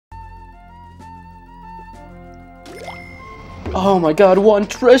Oh my god, one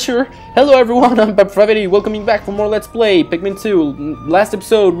treasure! Hello everyone, I'm Pikmin, welcoming back for more Let's Play Pikmin 2. Last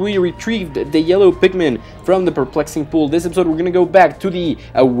episode we retrieved the yellow Pikmin from the perplexing pool. This episode we're gonna go back to the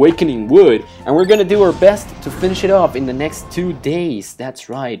Awakening Wood, and we're gonna do our best to finish it off in the next 2 days. That's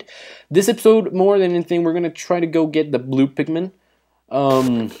right. This episode, more than anything, we're gonna try to go get the blue Pikmin.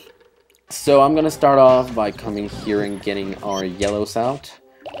 So I'm gonna start off by coming here and getting our yellows out.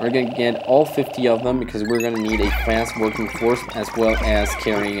 We're gonna get all 50 of them because we're gonna need a fast working force as well as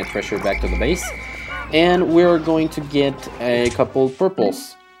carrying a treasure back to the base. And we're going to get a couple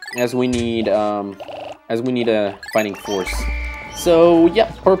purples as we need a fighting force. So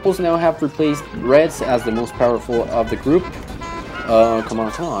yeah, purples now have replaced reds as the most powerful of the group. Come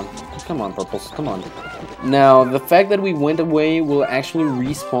on, purples, come on. Now the fact that we went away will actually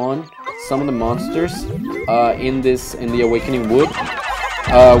respawn some of the monsters in the Awakening Wood.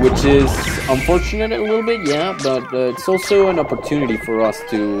 Which is unfortunate a little bit, yeah, but it's also an opportunity for us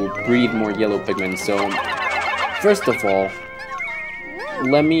to breed more yellow Pikmin. So, first of all,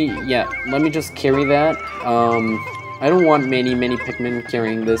 let me just carry that. I don't want many Pikmin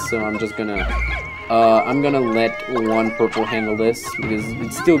carrying this, so I'm just gonna, I'm gonna let one purple handle this because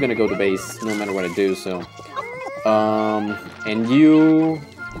it's still gonna go to base no matter what I do. So, and you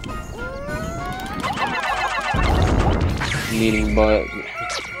needing, but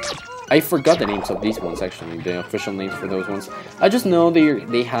I forgot the names of these ones, actually, the official names for those ones. I just know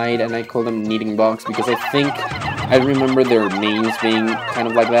they hide, and I call them kneading box because I think I remember their names being kind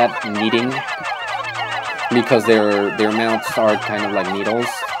of like that, kneading, because their mouths are kind of like needles.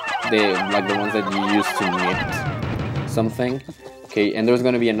 They like the ones that you use to knit something. Okay, and there's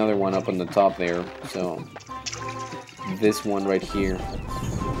gonna be another one up on the top there. So this one right here.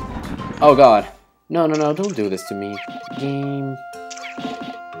 Oh God, no, don't do this to me, game.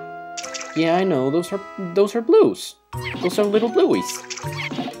 Yeah, I know, those are blues. Those are little blueies.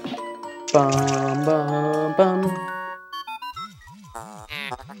 Bum bum bum.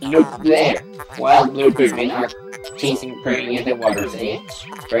 Look there! Wild blue Pikmin are chasing prey in the water's edge.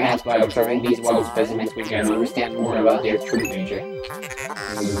 Perhaps by observing these wild specimens we can understand more about their true nature.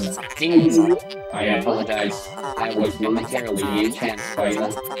 I apologize. I was momentarily entranced by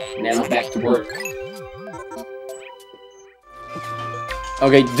them. Now back to work.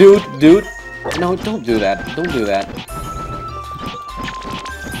 Okay, dude. No, don't do that. Don't do that.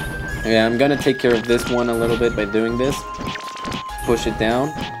 Okay, I'm gonna take care of this one a little bit by doing this. Push it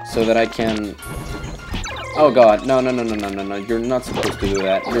down so that I can... Oh God, no. You're not supposed to do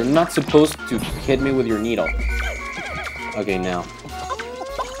that. You're not supposed to hit me with your needle. Okay, now.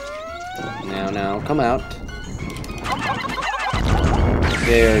 Now, come out.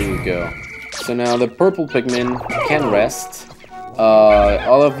 There you go. So now the purple Pikmin can rest.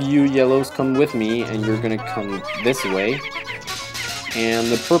 All of you yellows come with me, and you're gonna come this way. And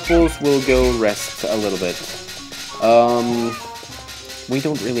the purples will go rest a little bit. We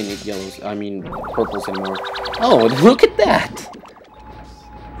don't really need purples anymore. Oh, look at that!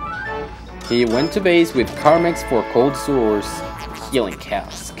 He went to base with Carmex for cold sores, healing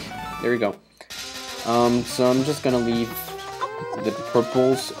cask. There we go. So I'm just gonna leave the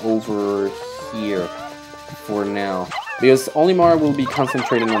purples over here for now. Because Olimar will be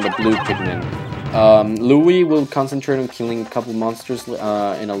concentrating on the blue Pikmin. Louis will concentrate on killing a couple monsters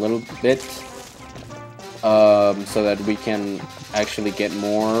in a little bit. So that we can actually get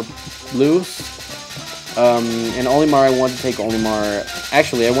more blues. And Olimar, I want to take Olimar...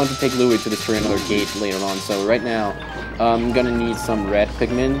 Actually, I want to take Louis to destroy another gate later on. So right now, I'm gonna need some red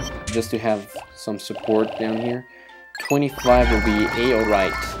Pikmin just to have some support down here. 25 will be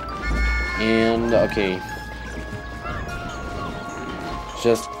A-alright. And, okay.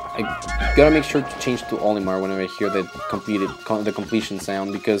 I gotta make sure to change to Olimar whenever I hear the completion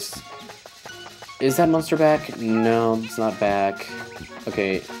sound, because... Is that monster back? No, it's not back.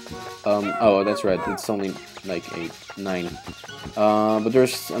 Okay, oh, that's right, it's only like 8, 9. But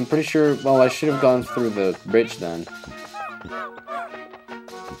there's, I'm pretty sure, well, I should have gone through the bridge then.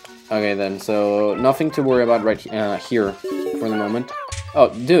 Okay then, so nothing to worry about right here for the moment.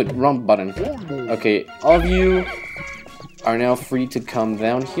 Oh, dude, wrong button. Okay, all of you are now free to come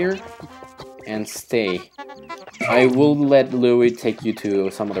down here and stay. I will let Louis take you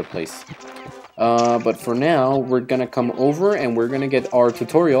to some other place. But for now, we're gonna come over and we're gonna get our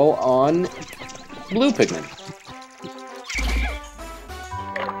tutorial on blue Pikmin.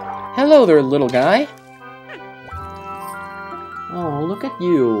 Hello there, little guy. Oh, look at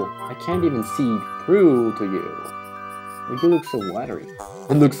you. I can't even see through to you. You look so watery.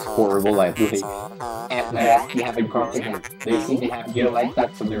 It looks horrible, I believe. At last, you have a compliment. They seem to have yellow light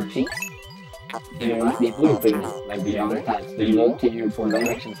dots on their cheeks. There must be blue Pikmin, like the other types. They look to you for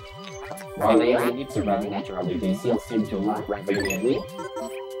directions. While they only need surviving naturally, they still seem to work right immediately.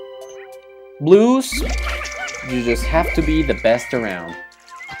 Blues, you just have to be the best around.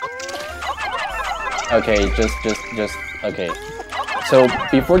 Okay, okay. So,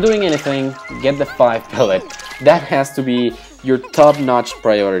 before doing anything, get the 5 pellet. That has to be your top-notch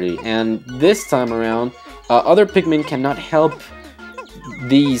priority. And this time around, other Pikmin cannot help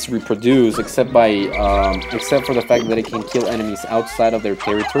these reproduce except for the fact that it can kill enemies outside of their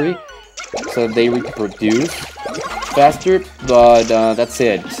territory. So they reproduce faster, but that's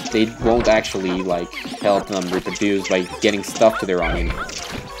it. They won't actually like help them reproduce by getting stuff to their onion.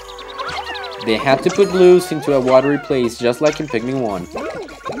 They had to put blues into a watery place, just like in Pikmin 1.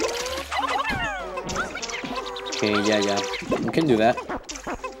 Okay, yeah, we can do that.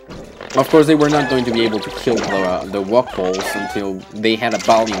 Of course, they were not going to be able to kill the walk balls until they had a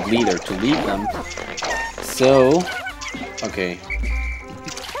valiant leader to lead them. So, okay.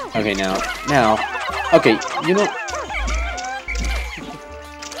 Okay, now, okay, you know...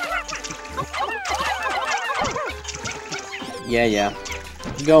 Yeah,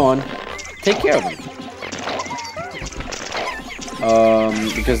 go on. Take care of them.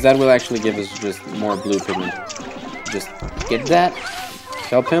 Because that will actually give us just more blue Pikmin. Just get that,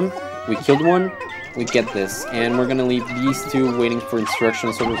 help him, we killed one, we get this. And we're gonna leave these two waiting for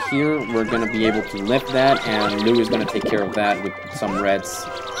instructions over here. We're gonna be able to lift that, and Lou is gonna take care of that with some reds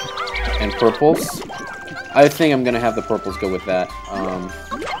and purples. I think I'm gonna have the purples go with that.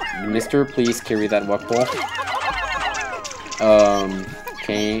 Mister, please carry that walk ball.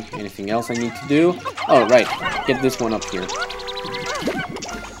 Okay, anything else I need to do? Oh, right, get this one up here.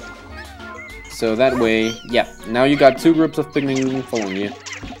 So that way, yeah, now you got 2 groups of Pikmin following you.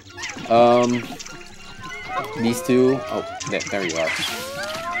 These two, oh, there you are.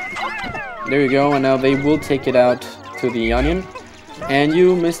 There you go, and now they will take it out to the onion. And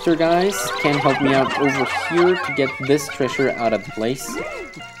you, Mr. Guys, can help me out over here to get this treasure out of the place.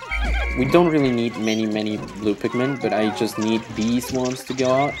 We don't really need many blue Pikmin, but I just need these ones to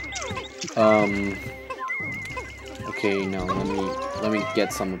go out. Okay, now let me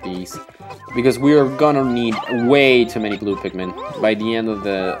get some of these, because we are gonna need way too many blue Pikmin. By the end of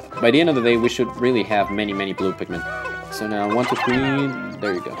the day, we should really have many blue Pikmin. So now 1, 2, 3.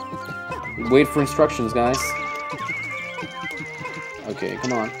 There you go. Wait for instructions, guys. Okay,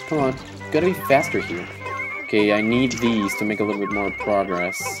 come on. Gotta be faster here. Okay, I need these to make a little bit more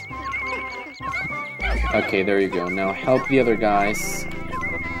progress. Okay, there you go. Now help the other guys.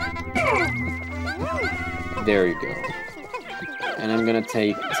 There you go. And I'm gonna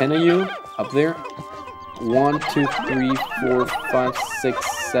take 10 of you up there. 1, 2, 3, 4, 5,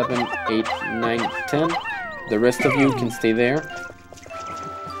 6, 7, 8, 9, 10. The rest of you can stay there.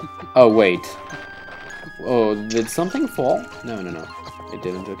 Oh, wait. Oh, did something fall? No. It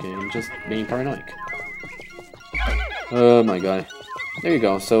didn't. Okay, I'm just being paranoid. Oh my god. There you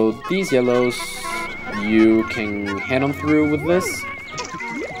go. So these yellows, you can head on through with this.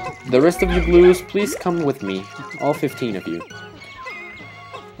 The rest of you blues, please come with me. All 15 of you.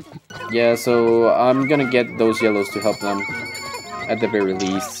 Yeah, so I'm gonna get those yellows to help them at the very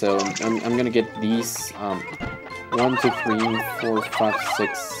least. So I'm gonna get these 1, 2, 3, 4, 5,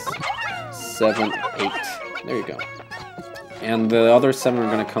 6, 7, 8. There you go. And the other 7 are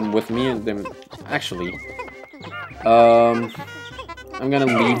gonna come with me, and then actually I'm gonna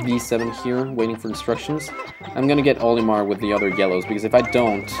leave these 7 here waiting for instructions. I'm gonna get Olimar with the other yellows, because if I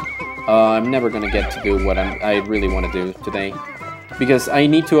don't, I'm never gonna get to do what I really want to do today. Because I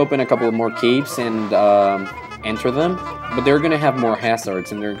need to open a couple of more caves and enter them, but they're gonna have more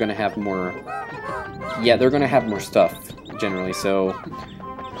hazards, and they're gonna have more... Yeah, they're gonna have more stuff, generally, so...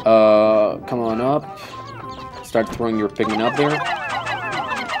 come on up. Start throwing your Pikmin up there.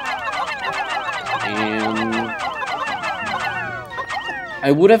 And...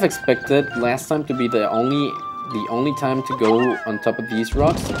 I would have expected last time to be the only time to go on top of these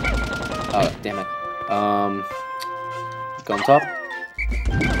rocks. Oh, damn it. Go on top.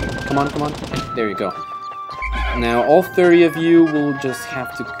 Come on. There you go. Now, all 30 of you will just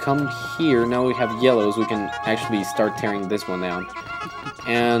have to come here. Now we have yellows. We can actually start tearing this one down.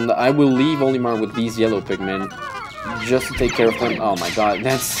 And I will leave Olimar with these yellow Pikmin just to take care of them. Oh my god,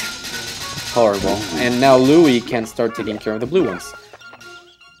 that's horrible. And now Louie can start taking care of the blue ones.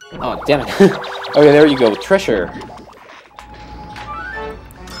 Oh, damn it. Okay, there you go. Treasure.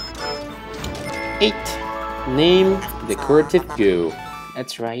 8. Name decorative goo.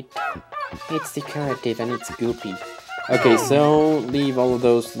 That's right. It's decorative and it's goopy. Okay, so leave all of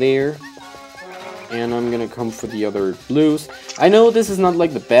those there. And I'm gonna come for the other blues. I know this is not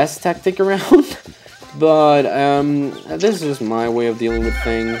like the best tactic around, but this is just my way of dealing with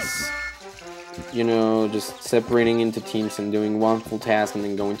things. You know, just separating into teams and doing one full task and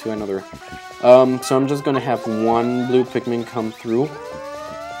then going to another. So I'm just gonna have one blue Pikmin come through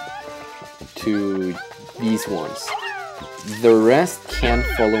to these ones. The rest can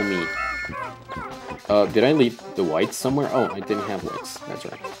follow me. Did I leave the whites somewhere? Oh, I didn't have whites. That's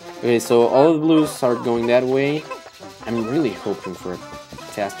right. Okay, so all the blues are going that way. I'm really hoping for a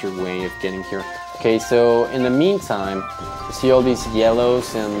faster way of getting here. Okay, so in the meantime, see all these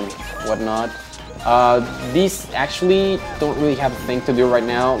yellows and whatnot. These actually don't really have a thing to do right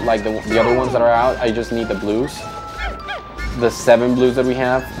now, like the other ones that are out. I just need the blues. The 7 blues that we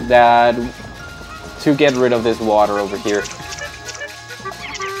have, that to get rid of this water over here.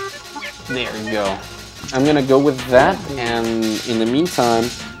 There you go. I'm gonna go with that, and in the meantime,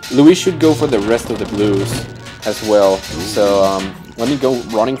 Louis should go for the rest of the blues as well. So let me go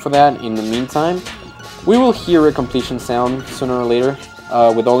running for that. In the meantime, we will hear a completion sound sooner or later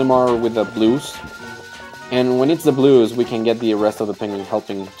with Olimar with the blues. And when it's the blues, we can get the rest of the Pikmin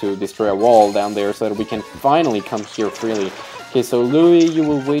helping to destroy a wall down there so that we can finally come here freely. Okay, so Louis, you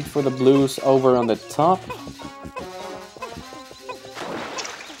will wait for the blues over on the top.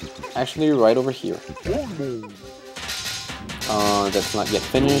 Actually, right over here. That's not yet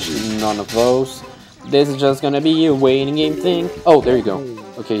finished. None of those. This is just gonna be a waiting game thing. Oh, there you go.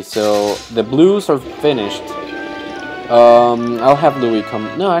 Okay, so the blues are finished. I'll have Louis come.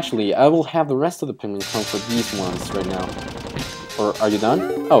 No, actually, I will have the rest of the Pikmin come for these ones right now. Or are you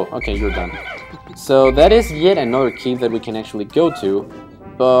done? Oh, okay, you're done. So that is yet another cave that we can actually go to,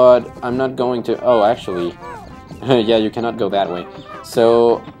 but I'm not going to. Oh, actually, yeah, you cannot go that way.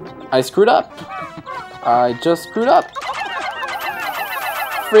 So I screwed up. I just screwed up.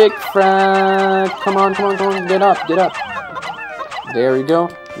 Frick, frack. Come on, come on, come on. Get up, get up. There we go.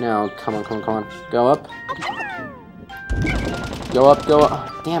 Now, come on, come on, come on. Go up. Go up, go up.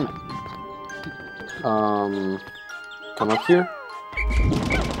 Oh, damn it. Come up here.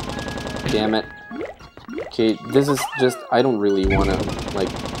 Damn it. Okay, this is just, I don't really want to, like,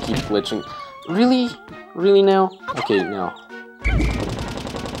 keep glitching. Really? Really now? Okay, now.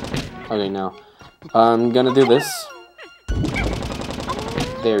 Okay, now. I'm gonna do this.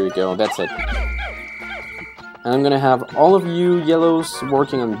 There you go, that's it. And I'm gonna have all of you yellows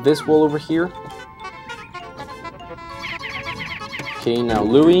working on this wall over here. Okay, now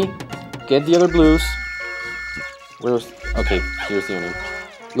Louis, get the other blues. Where's... Okay, here's the onion.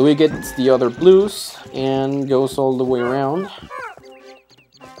 Louis gets the other blues and goes all the way around.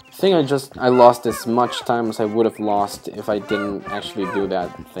 I think I lost as much time as I would have lost if I didn't actually do that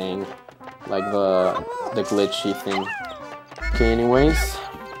thing. Like the glitchy thing. Okay, anyways.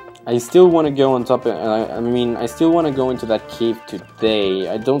 I still want to go on top of... I still want to go into that cave today.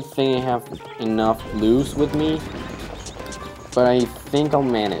 I don't think I have enough blues with me. But I think I'll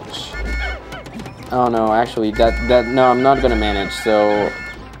manage. Oh no, actually, no, I'm not gonna manage, so...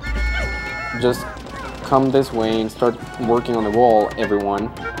 Just come this way and start working on the wall, everyone.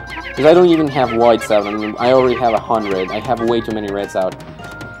 Because I don't even have whites out. I mean, I already have 100. I have way too many reds out.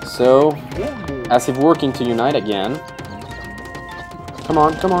 So, as if working to unite again. Come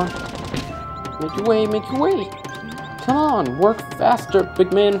on, come on. Make your way, make your way. Come on, work faster,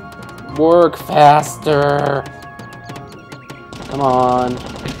 Pikmin. Work faster. Come on.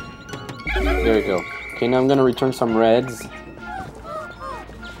 There you go. Okay, now I'm gonna return some reds.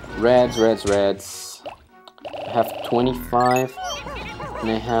 Reds, reds, reds. I have 25. And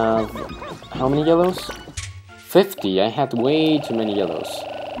I have... How many yellows? 50. I had way too many yellows.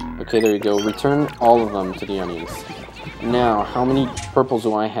 Okay, there you go. Return all of them to the onions. Now, how many purples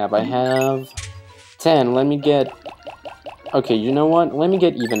do I have? I have 10. Let me get... Okay, you know what? Let me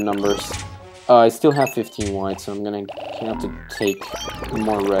get even numbers. I still have 15 whites, so I'm gonna have to take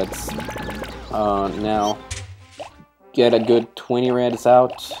more reds. Now, get a good 20 reds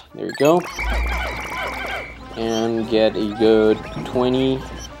out. There you go. And get a good 20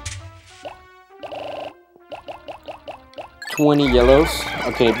 yellows.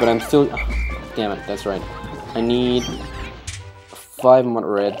 Okay, but I'm still... Oh, damn it, that's right. I need 5 more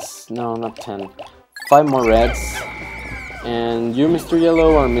reds. No, not 10. 5 more reds. And you, Mr.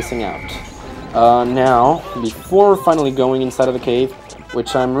 Yellow, are missing out. Now, before finally going inside of the cave,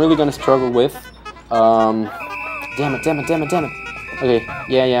 which I'm really gonna struggle with, damn it, damn it, damn it, damn it. Okay,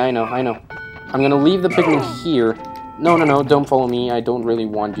 yeah, I know. I'm gonna leave the Pikmin here. No, don't follow me. I don't really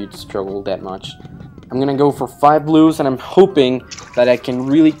want you to struggle that much. I'm gonna go for 5 blues, and I'm hoping that I can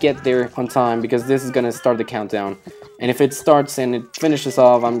really get there on time, because this is gonna start the countdown. And if it starts and it finishes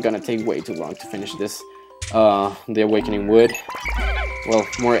off, I'm gonna take way too long to finish this. The Awakening Wood. Well,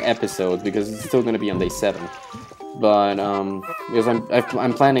 more episodes, because it's still gonna be on day 7. But because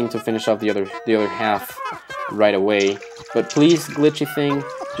I'm planning to finish off the other half right away. But please, glitchy thing,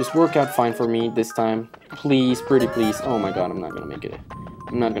 just work out fine for me this time. Please, pretty please. Oh my god, I'm not gonna make it.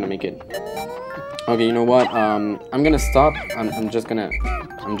 I'm not gonna make it. Okay, you know what? I'm gonna stop. I'm just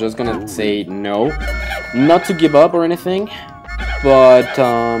gonna say no. Not to give up or anything, but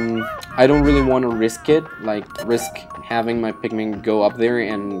I don't really want to risk it. Like, risk having my Pikmin go up there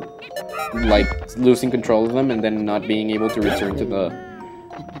and like losing control of them and then not being able to return to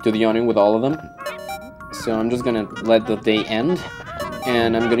the awning with all of them. So I'm just gonna let the day end,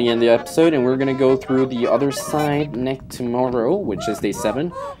 and I'm gonna end the episode, and we're gonna go through the other side next tomorrow, which is day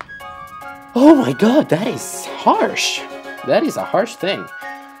 7. Oh my god, that is harsh. That is a harsh thing.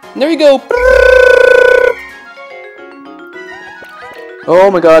 There you go. Oh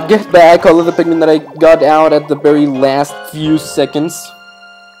my god, get back all of the Pikmin that I got out at the very last few seconds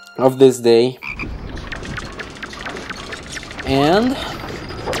of this day. And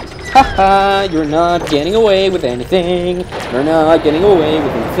haha, you're not getting away with anything. You're not getting away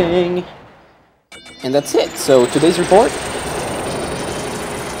with anything. And that's it. So today's report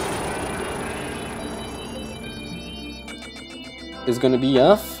is gonna be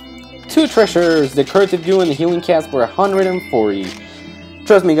of 2 treasures. The Curative Goo and the Healing Cast were 140.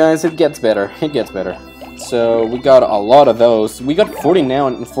 Trust me guys, it gets better. It gets better. So we got a lot of those. We got 40 now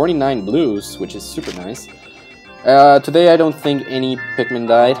and 49 blues, which is super nice. Today I don't think any Pikmin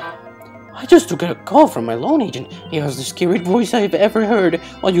died. I just took a call from my loan agent. He has the scariest voice I've ever heard,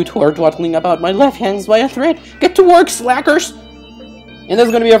 while you two are dawdling about my left hands via thread. Get to work, slackers! And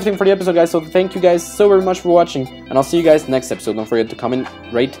that's gonna be everything for the episode, guys, so thank you guys so very much for watching, and I'll see you guys next episode. Don't forget to comment,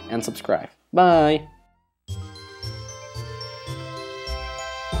 rate, and subscribe. Bye!